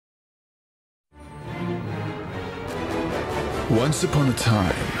Once upon a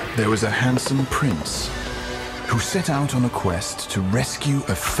time, there was a handsome prince who set out on a quest to rescue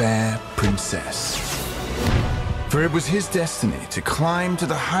a fair princess. For it was his destiny to climb to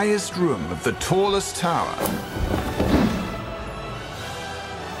the highest room of the tallest tower,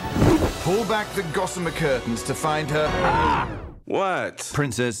 pull back the gossamer curtains to find her... What?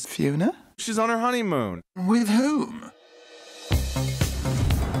 Princess Fiona? She's on her honeymoon. With whom?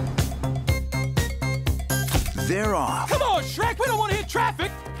 They're off. Come on, Shrek! We don't want to hit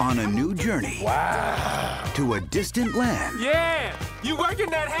traffic! On a new journey. Wow! To a distant land. Yeah! You working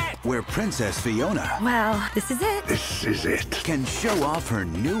that hat? Where Princess Fiona... Well, this is it. This is it. ...can show off her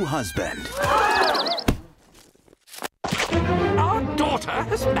new husband. Our daughter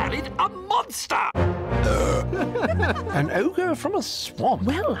has married a monster! An ogre from a swamp.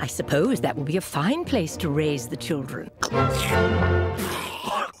 Well, I suppose that will be a fine place to raise the children.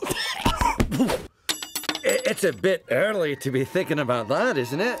 It's a bit early to be thinking about that,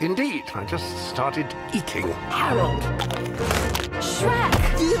 isn't it? Indeed. I just started eating. Harold! Shrek!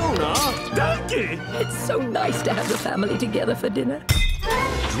 Fiona! Donkey! It's so nice to have the family together for dinner.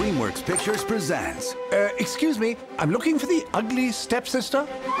 DreamWorks Pictures presents... Excuse me, I'm looking for the ugly stepsister.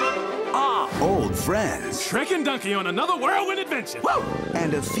 Old friends. Shrek and Donkey on another whirlwind adventure! Woo!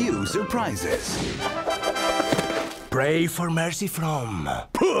 And a few surprises. Pray for mercy from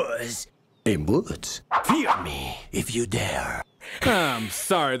Puss in Boots. Fear me if you dare. I'm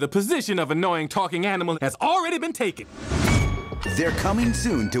sorry, the position of annoying talking animal has already been taken. They're coming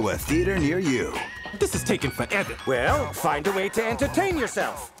soon to a theater near you. This is taking forever. Well, find a way to entertain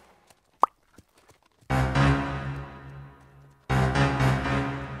yourself.